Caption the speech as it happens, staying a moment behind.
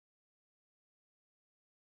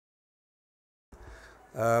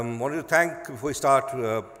Wanted to thank, before we start,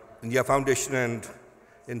 India Foundation and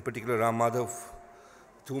in particular Ram Madhav,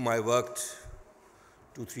 with whom I worked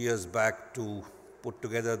 2-3 years back to put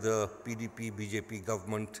together the PDP-BJP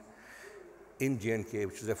government in J&K,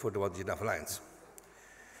 which was referred to as the Enough Alliance.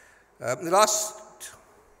 In the last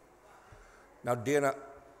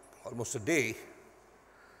almost a day,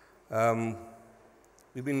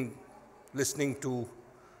 we've been listening to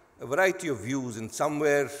a variety of views, and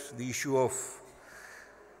somewhere the issue of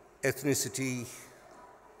ethnicity,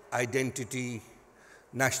 identity,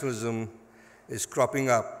 nationalism is cropping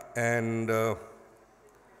up. And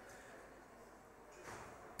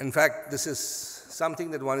in fact, this is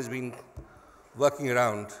something that one has been working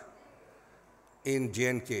around in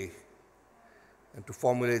J&K and to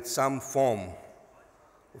formulate some form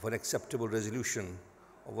of an acceptable resolution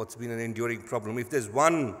of what's been an enduring problem. If there's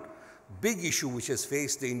one big issue which has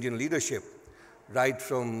faced the Indian leadership right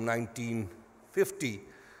from 1950,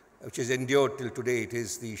 which has endured till today, it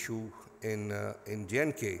is the issue in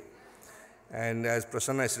J&K. And as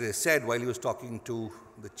Prasanna said while he was talking to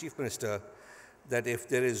the Chief Minister, that if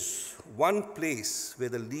there is one place where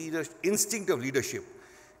the instinct of leadership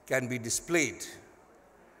can be displayed,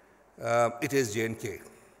 it is J&K.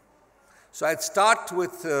 So I'd start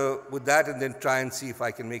with that and then try and see if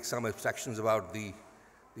I can make some abstractions about the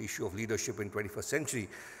issue of leadership in 21st century.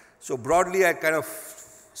 So broadly, I kind of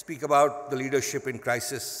speak about the leadership in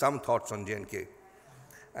crisis, some thoughts on J&K.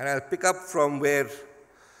 And I'll pick up from where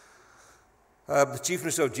the Chief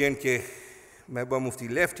Minister of J&K, Mehbooba Mufti,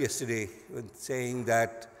 left yesterday with saying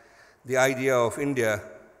that the idea of India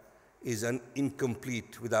is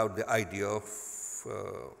incomplete without the idea of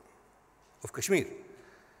Kashmir.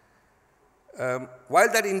 While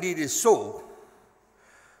that indeed is so,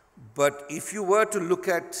 but if you were to look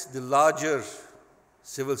at the larger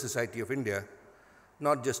civil society of India,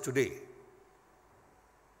 not just today,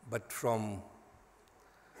 but from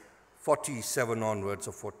 47 onwards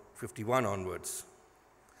or 51 onwards,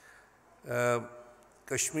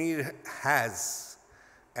 Kashmir has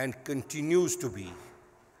and continues to be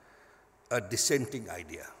a dissenting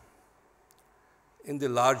idea in the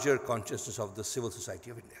larger consciousness of the civil society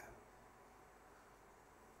of India.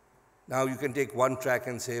 Now, you can take one track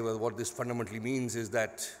and say, well, what this fundamentally means is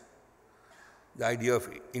that the idea of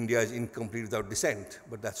India is incomplete without dissent,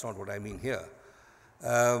 but that's not what I mean here.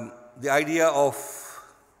 The idea of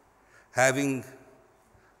having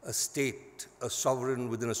a state, a sovereign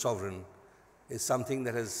within a sovereign, is something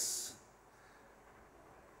that has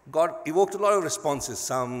evoked a lot of responses,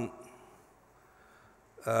 some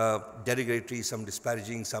derogatory, some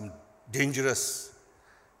disparaging, some dangerous.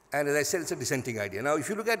 And as I said, it's a dissenting idea. Now, if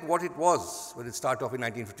you look at what it was when it started off in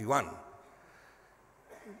 1951,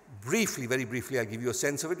 briefly, very briefly, I'll give you a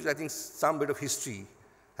sense of it, because I think some bit of history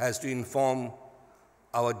has to inform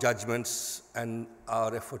our judgments and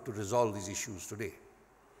our effort to resolve these issues today.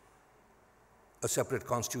 A separate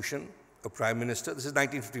constitution, a prime minister, this is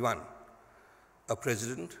 1951, a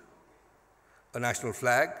president, a national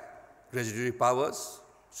flag, residuary powers,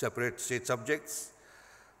 separate state subjects,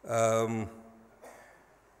 no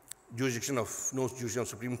jurisdiction of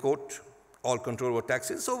Supreme Court, all control over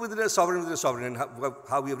taxes. So within a sovereign, and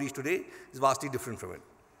how we have reached today is vastly different from it.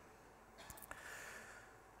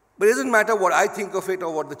 But it doesn't matter what I think of it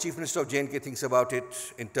or what the Chief Minister of J&K thinks about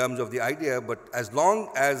it in terms of the idea, but as long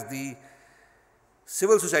as the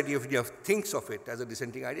civil society of India thinks of it as a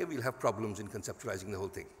dissenting idea, we'll have problems in conceptualizing the whole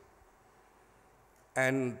thing.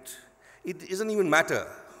 And it doesn't even matter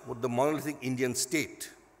what the monolithic Indian state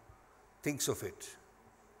thinks of it,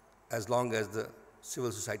 as long as the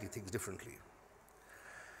civil society thinks differently.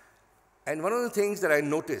 And one of the things that I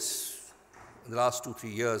noticed in the last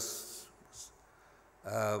 2-3 years,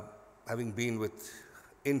 having been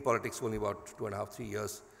in politics only about 2.5-3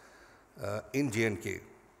 years in J&K,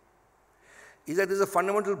 is that there's a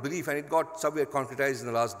fundamental belief, and it got somewhere concretized in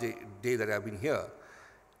the last day that I've been here,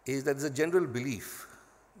 is that there's a general belief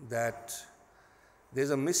that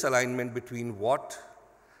there's a misalignment between what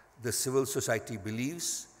the civil society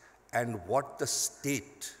believes and what the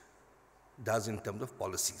state does in terms of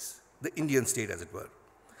policies, the Indian state, as it were.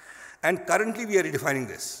 And currently we are redefining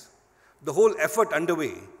this. The whole effort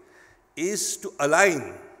underway is to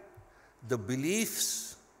align the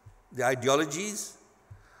beliefs, the ideologies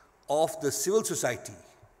of the civil society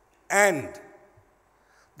and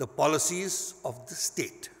the policies of the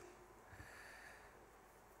state.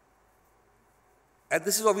 And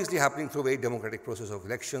this is obviously happening through a very democratic process of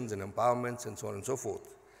elections and empowerments and so on and so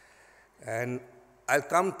forth. And I'll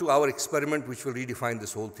come to our experiment, which will redefine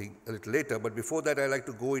this whole thing a little later. But before that, I'd like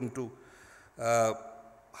to go into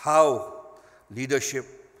how leadership,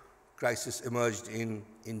 crisis emerged in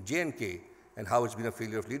J&K and how it's been a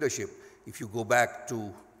failure of leadership. If you go back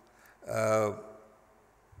to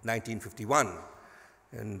 1951,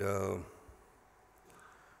 and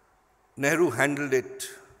Nehru handled it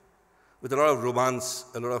with a lot of romance,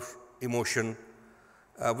 a lot of emotion,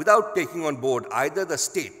 without taking on board either the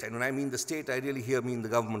state, and when I mean the state, I really here mean the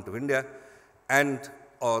government of India, and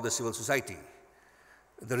or the civil society.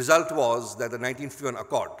 The result was that the 1951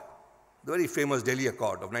 Accord, the very famous Delhi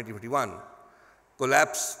Accord of 1951,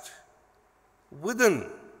 collapsed within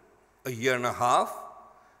a year and a half,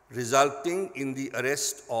 resulting in the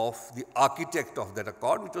arrest of the architect of that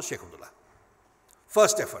accord, which was Sheikh Abdullah.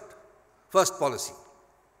 First effort, first policy,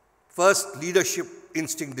 first leadership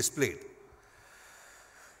instinct displayed.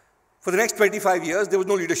 For the next 25 years, there was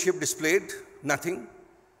no leadership displayed, nothing.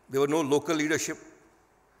 There was no local leadership.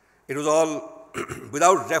 It was all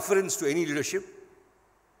without reference to any leadership.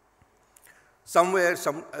 Somewhere,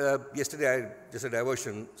 yesterday, just a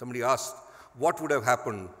diversion, somebody asked, what would have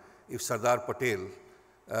happened if Sardar Patel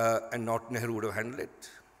and not Nehru would have handled it?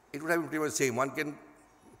 It would have been pretty much the same. One can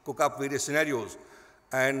cook up various scenarios.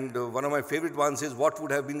 And one of my favorite ones is, what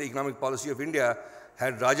would have been the economic policy of India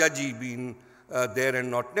had Rajaji been there and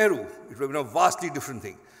not Nehru? It would have been a vastly different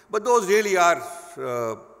thing. But those really are,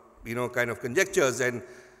 kind of conjectures. And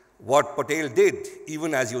what Patel did,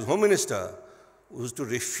 even as he was Home Minister, was to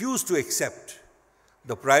refuse to accept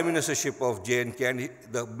the Prime Ministership of J&K, and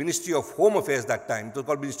the Ministry of Home Affairs that time, it was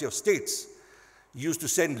called Ministry of States, used to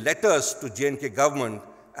send letters to J&K government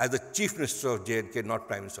as the Chief Minister of J&K, not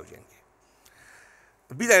Prime Minister of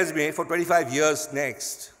J&K. Be that as may, for 25 years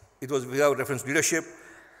next, it was without reference to leadership,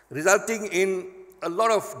 resulting in a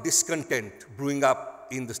lot of discontent brewing up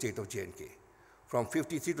in the state of J&K, from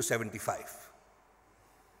 53 to 75.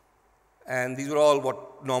 And these were all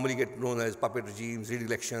what normally get known as puppet regimes,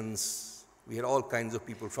 re-elections. We had all kinds of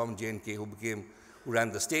people from J&K who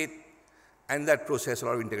ran the state, and that process, a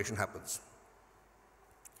lot of integration happens.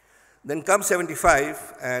 Then comes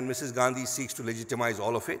 75, and Mrs. Gandhi seeks to legitimize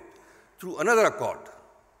all of it through another accord,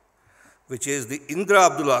 which is the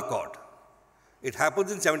Indira Abdullah Accord. It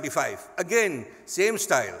happens in 75. Again, same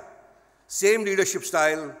style, same leadership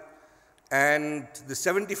style, and the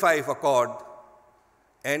 75 Accord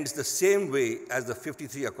ends the same way as the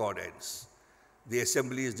 53 Accord ends. The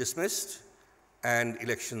assembly is dismissed and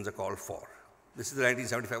elections are called for. This is the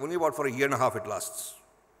 1975. Only about for a year and a half it lasts.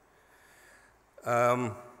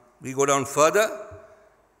 We go down further,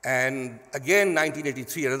 and again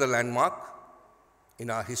 1983, another landmark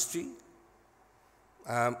in our history.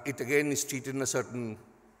 It again is treated in a certain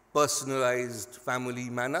personalized family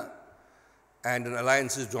manner, and an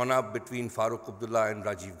alliance is drawn up between Farooq Abdullah and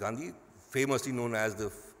Rajiv Gandhi, famously known as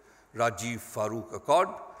the Rajiv-Farooq Accord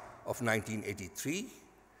of 1983.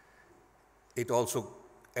 It also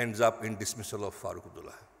ends up in dismissal of Farooq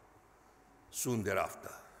Abdullah soon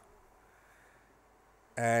thereafter.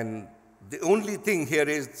 And the only thing here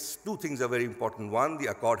is, two things are very important. One, the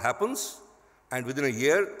accord happens, and within a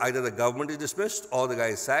year, either the government is dismissed or the guy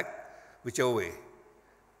is sacked, whichever way.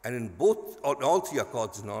 And in all three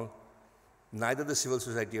accords and all, neither the civil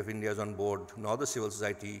society of India is on board, nor the civil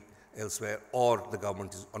society elsewhere, or the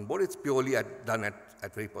government is on board. It's purely done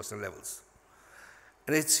at very personal levels.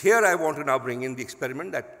 And it's here I want to now bring in the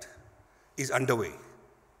experiment that is underway,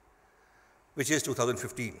 which is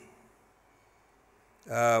 2015.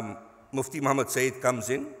 Mufti Muhammad Saeed comes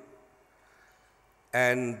in,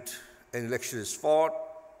 and an election is fought.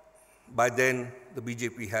 By then, the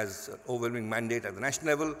BJP has an overwhelming mandate at the national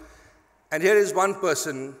level. And here is one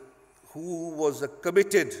person who was a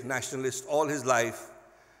committed nationalist all his life,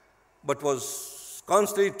 but was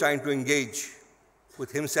constantly trying to engage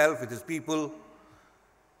with himself, with his people,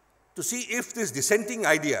 to see if this dissenting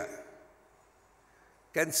idea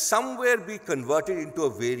can somewhere be converted into a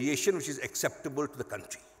variation which is acceptable to the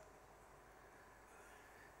country.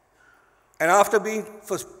 And after being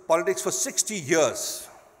for politics for 60 years,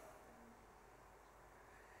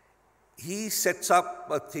 he sets up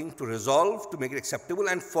a thing to resolve, to make it acceptable,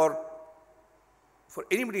 and for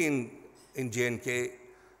anybody in J&K,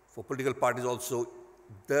 for political parties also,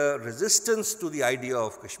 the resistance to the idea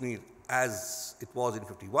of Kashmir as it was in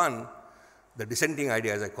 51, the dissenting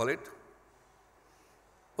idea as I call it,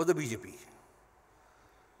 was the BJP.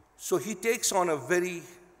 So he takes on a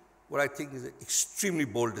what I think is an extremely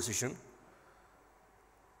bold decision.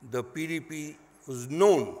 The PDP was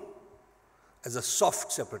known as a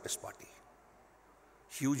soft separatist party.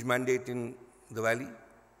 Huge mandate in the valley.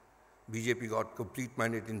 BJP got complete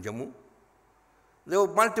mandate in Jammu. There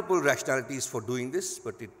were multiple rationalities for doing this,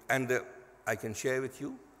 but I can share with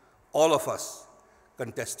you, all of us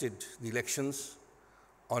contested the elections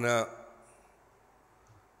on a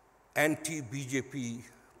anti-BJP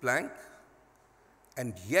plank,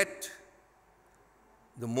 and yet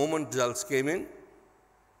the moment results came in,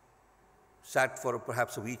 sat for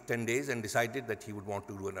perhaps a week, 10 days, and decided that he would want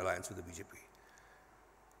to do an alliance with the BJP.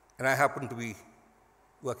 And I happened to be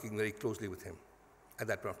working very closely with him at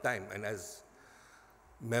that point of time. And as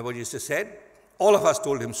Mehboob just said, all of us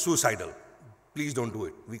told him, suicidal. Please don't do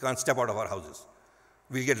it. We can't step out of our houses.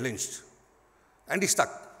 We'll get lynched. And he stuck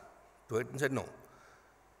to it and said, no.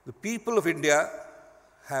 The people of India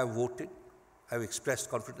have voted, have expressed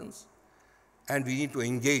confidence, and we need to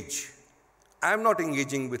engage. I'm not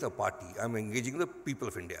engaging with a party. I'm engaging with the people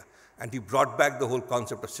of India. And he brought back the whole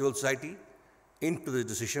concept of civil society into the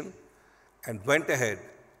decision and went ahead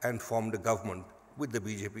and formed a government with the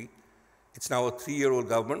BJP. It's now a 3-year-old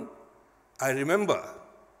government. I remember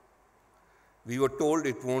we were told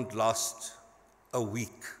it won't last a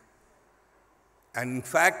week. And in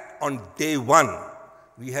fact, on day one,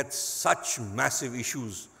 we had such massive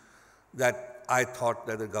issues that I thought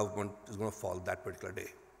that the government is going to fall that particular day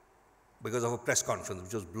because of a press conference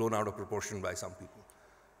which was blown out of proportion by some people.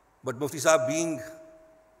 But Mufti Sahib, being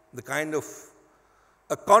the kind of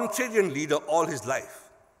a contrarian leader all his life,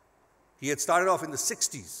 he had started off in the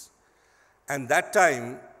 60s. And that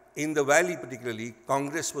time, in the valley particularly,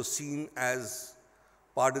 Congress was seen as,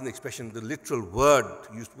 pardon the expression, the literal word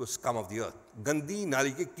used to scum of the earth. Gandhi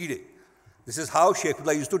nali ke keede. This is how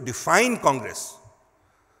Sheikhullah used to define Congress,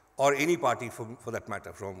 or any party for that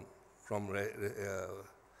matter, from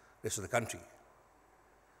rest of the country.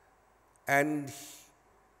 And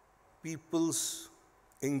people's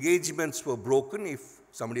engagements were broken if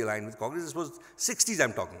somebody aligned with Congress. This was 60s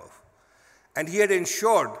I'm talking of. And he had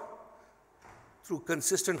ensured through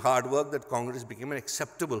consistent hard work that Congress became an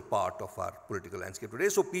acceptable part of our political landscape today.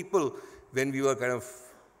 So people, when we were kind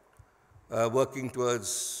of working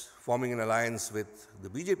towards forming an alliance with the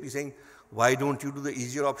BJP, saying, why don't you do the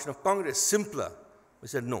easier option of Congress, simpler? We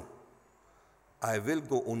said, no, I will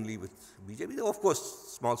go only with BJP. There were, of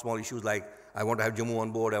course, small issues like, I want to have Jammu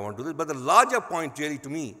on board, I want to do this. But the larger point really to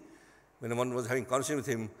me, when one was having conversation with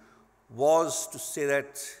him, was to say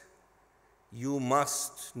that you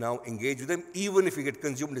must now engage with them, even if you get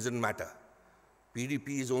consumed, doesn't matter.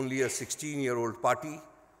 PDP is only a 16-year-old party.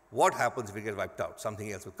 What happens if we get wiped out?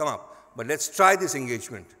 Something else will come up. But let's try this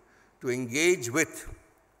engagement, to engage with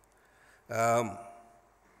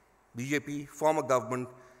BJP, form a government,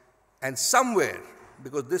 and somewhere,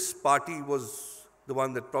 because this party was the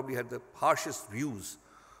one that probably had the harshest views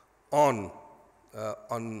on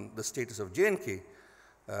the status of J&K,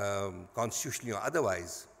 constitutionally or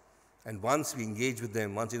otherwise, and once we engage with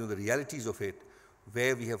them, once we know the realities of it,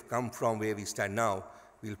 where we have come from, where we stand now,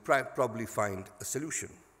 we'll probably find a solution.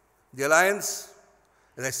 The alliance,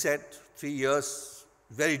 as I said, 3 years,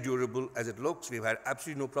 very durable as it looks. We've had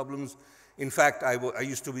absolutely no problems. In fact, I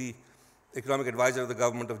used to be economic advisor of the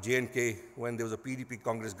government of J&K when there was a PDP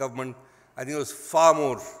Congress government. I think it was far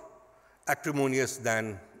more acrimonious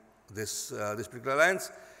than this particular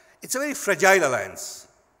alliance. It's a very fragile alliance.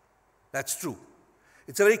 That's true.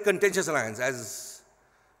 It's a very contentious alliance. As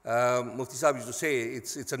Mufti Sahib used to say,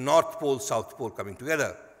 it's a North Pole, South Pole coming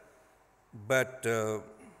together. But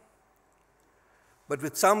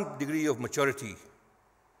with some degree of maturity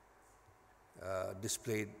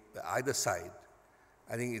displayed by either side,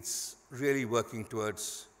 I think it's really working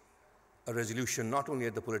towards a resolution not only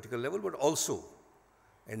at the political level, but also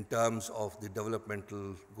in terms of the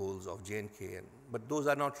developmental goals of J&K. But those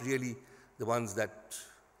are not really the ones that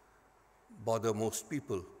bother most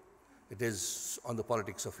people. It is on the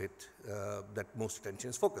politics of it that most attention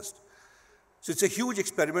is focused. So it's a huge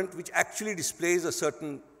experiment which actually displays a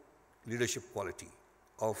certain leadership quality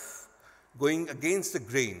of going against the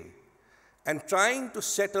grain and trying to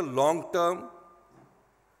set a long-term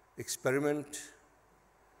experiment,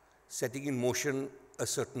 setting in motion a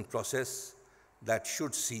certain process that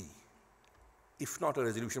should see, if not a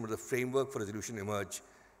resolution, but a framework for resolution emerge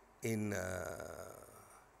in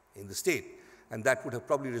the state. And that would have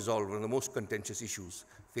probably resolved one of the most contentious issues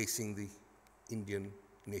facing the Indian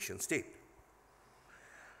nation state.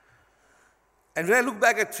 And when I look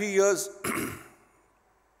back at 3 years,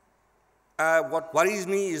 what worries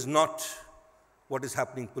me is not what is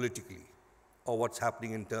happening politically or what's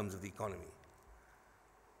happening in terms of the economy.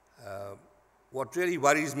 What really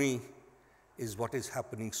worries me is what is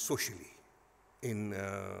happening socially in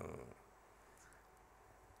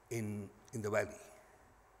the valley.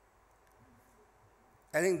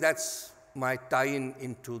 I think that's my tie-in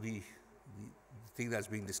into the thing that's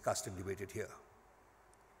being discussed and debated here.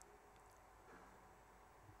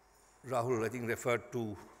 Rahul, I think, referred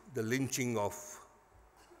to the lynching of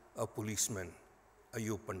a policeman, a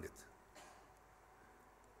Ayub Pandit.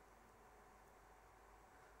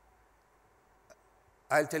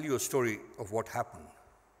 I'll tell you a story of what happened,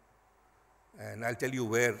 and I'll tell you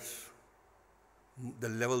where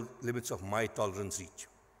the limits of my tolerance reach.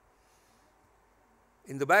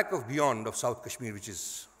 In the back of beyond of South Kashmir,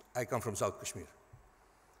 I come from South Kashmir,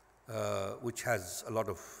 which has a lot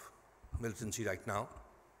of militancy right now.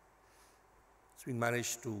 It's been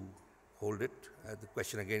managed to hold it. The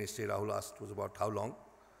question again yesterday Rahul asked was about how long.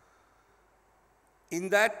 In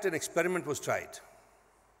that, an experiment was tried.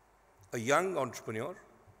 A young entrepreneur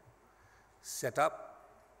set up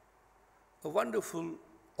a wonderful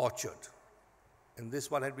orchard. And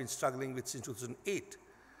this one had been struggling with since 2008,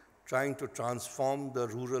 trying to transform the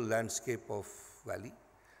rural landscape of Valley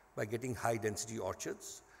by getting high-density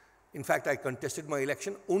orchards. In fact, I contested my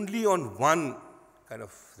election only on one kind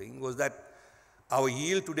of thing, was that our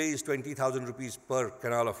yield today is 20,000 rupees per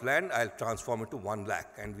canal of land. I'll transform it to 1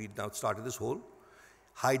 lakh. And we now started this whole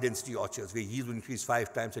high-density orchards, where yield would increase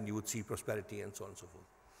 5 times and you would see prosperity and so on and so forth.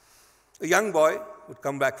 A young boy would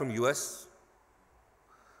come back from US,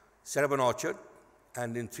 set up an orchard,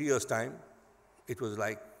 and in 3 years' time, it was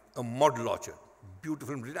like a model orchard,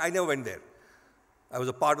 beautiful. I never went there. I was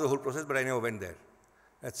a part of the whole process, but I never went there.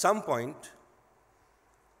 At some point,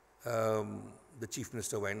 the chief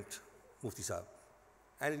minister went, Mufti Sahib,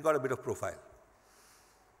 and it got a bit of profile.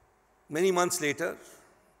 Many months later,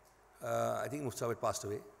 I think Mufti Sahib had passed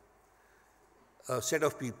away, a set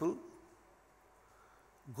of people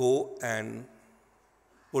go and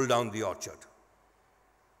pull down the orchard.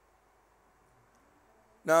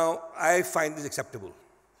 Now, I find this acceptable.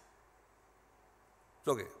 It's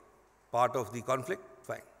okay. Part of the conflict,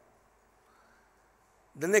 fine.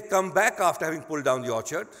 Then they come back after having pulled down the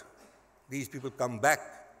orchard. These people come back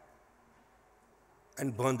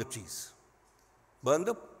and burn the trees. Burn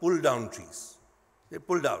the pull-down trees. They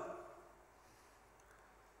pulled out.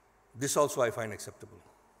 This also I find acceptable.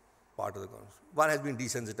 Part of the conflict. One has been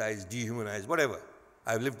desensitized, dehumanized, whatever.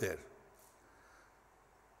 I've lived there.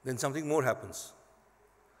 Then something more happens.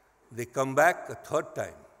 They come back a third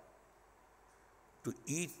time to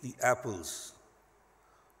eat the apples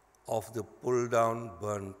of the pulled-down,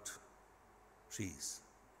 burnt trees.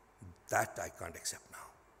 That I can't accept now.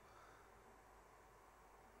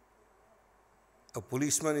 A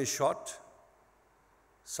policeman is shot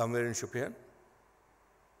somewhere in Shopian,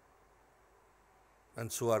 and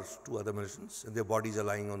so are 2 other militants, and their bodies are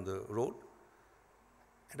lying on the road.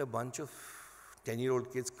 And a bunch of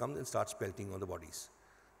 10-year-old kids come and start pelting on the bodies.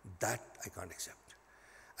 That I can't accept.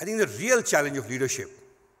 I think the real challenge of leadership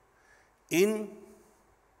in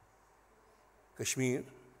Kashmir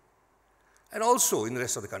and also in the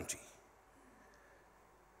rest of the country.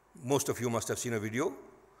 Most of you must have seen a video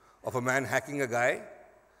of a man hacking a guy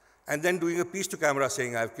and then doing a piece to camera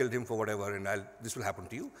saying, I've killed him for whatever and this will happen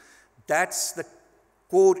to you. That's the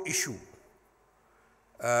core issue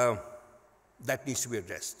that needs to be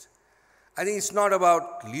addressed. I think it's not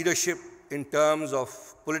about leadership in terms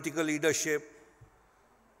of political leadership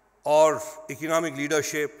or economic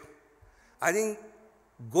leadership. I think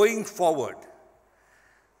going forward,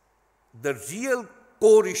 the real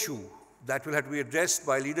core issue that will have to be addressed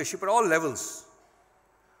by leadership at all levels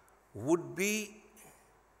would be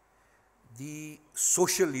the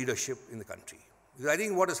social leadership in the country. Because I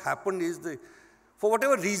think what has happened is, for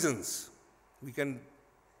whatever reasons, we can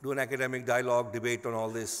do an academic dialogue, debate on all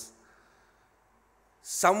this,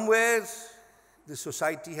 somewhere the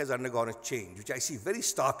society has undergone a change, which I see very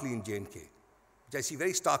starkly in J&K, which I see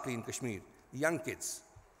very starkly in Kashmir, the young kids.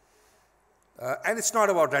 And it's not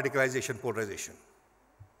about radicalization, polarization.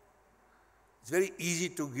 It's very easy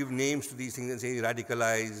to give names to these things and say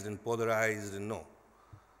radicalized and polarized, and no.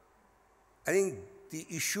 I think the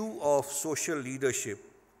issue of social leadership,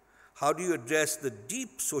 how do you address the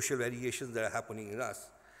deep social variations that are happening in us?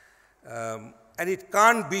 And it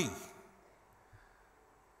can't be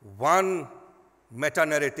one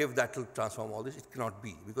meta-narrative that will transform all this. It cannot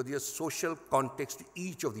be, because there's social context to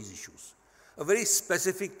each of these issues, a very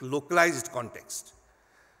specific, localized context.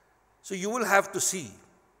 So you will have to see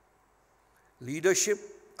leadership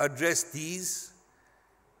address these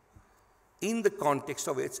in the context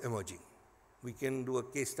of its emerging. We can do a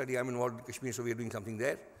case study. I'm involved in Kashmir, so we are doing something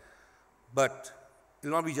there. But it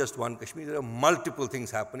will not be just one Kashmir. There are multiple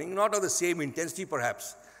things happening, not of the same intensity,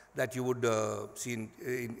 perhaps, that you would see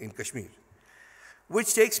in Kashmir.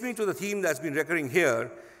 Which takes me to the theme that's been recurring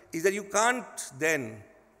here, is that you can't then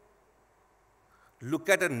look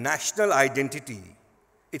at a national identity.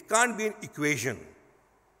 It can't be an equation,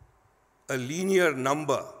 a linear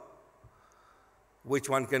number which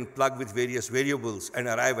one can plug with various variables and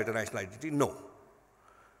arrive at a national identity. No.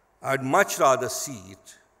 I'd much rather see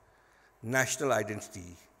it, national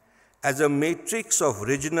identity, as a matrix of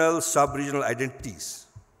regional, sub-regional identities,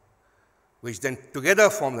 which then together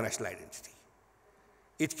form the national identity.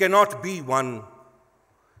 It cannot be one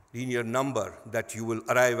linear number that you will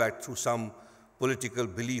arrive at through some political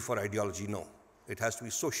belief or ideology. No. It has to be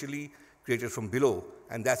socially created from below,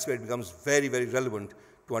 and that's where it becomes very, very relevant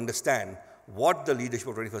to understand what the leadership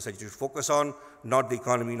of the 21st century should focus on, not the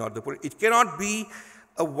economy, not the politics. It cannot be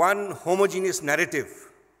a one homogeneous narrative.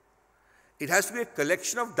 It has to be a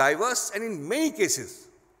collection of diverse and, in many cases,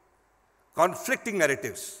 conflicting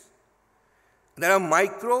narratives that are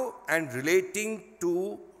micro and relating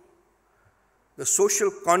to the social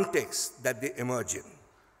context that they emerge in.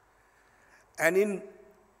 And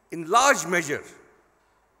in large measure,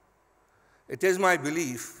 it is my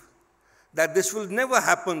belief that this will never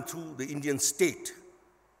happen through the Indian state.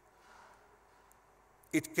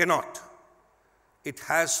 It cannot. It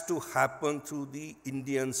has to happen through the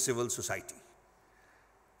Indian civil society.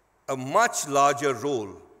 A much larger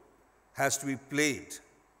role has to be played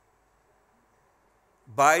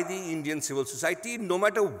by the Indian civil society, no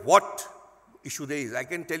matter what issue there is. I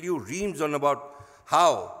can tell you reams on about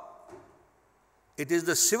how it is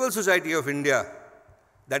the civil society of India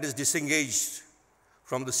that is disengaged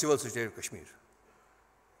from the civil society of Kashmir.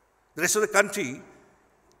 The rest of the country,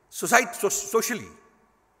 socially,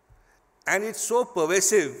 and it's so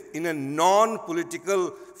pervasive in a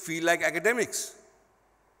non-political field like academics.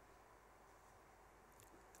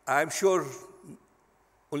 I'm sure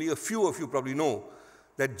only a few of you probably know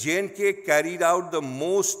that J&K carried out the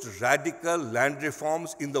most radical land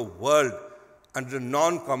reforms in the world under a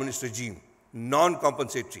non-communist regime,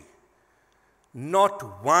 non-compensatory.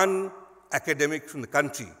 Not one academic from the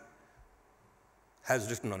country has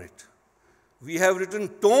written on it. We have written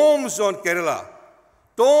tomes on Kerala,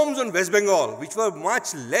 tomes on West Bengal, which were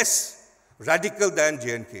much less radical than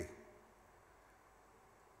J&K.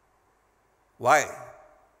 Why?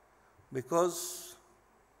 Because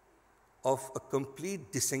of a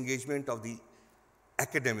complete disengagement of the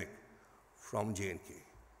academic from J&K.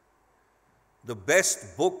 The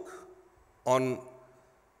best book on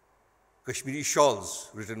Kashmiri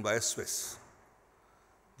shawls written by a Swiss.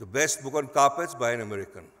 The best book on carpets by an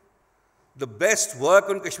American. The best work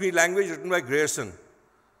on Kashmiri language written by Grierson.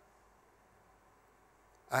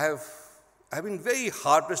 I have been very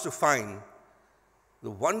hard-pressed to find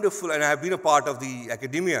the wonderful, and I have been a part of the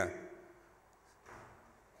academia,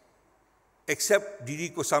 except D.D.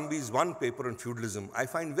 Kosambi's one paper on feudalism, I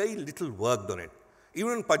find very little work on it.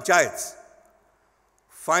 Even in panchayats,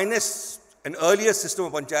 finest and earliest system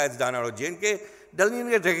of panchayats done out of J&K doesn't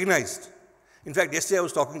even get recognized. In fact, yesterday I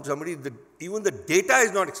was talking to somebody that even the data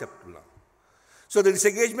is not acceptable now. So the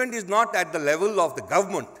disengagement is not at the level of the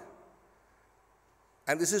government.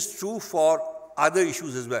 And this is true for other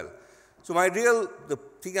issues as well. So the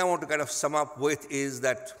thing I want to kind of sum up with is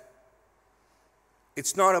that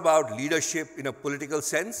it's not about leadership in a political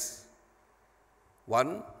sense.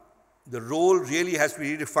 One, the role really has to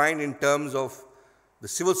be redefined in terms of the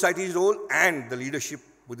civil society's role and the leadership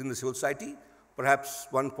within the civil society. Perhaps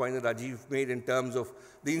one point that Rajiv made in terms of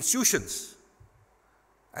the institutions.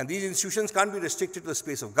 And these institutions can't be restricted to the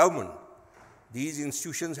space of government. These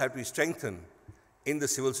institutions have to be strengthened in the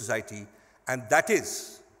civil society, and that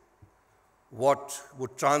is what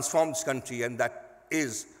would transform this country, and that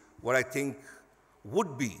is what I think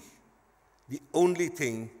would be the only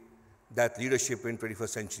thing that leadership in 21st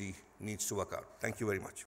century needs to work out. Thank you very much.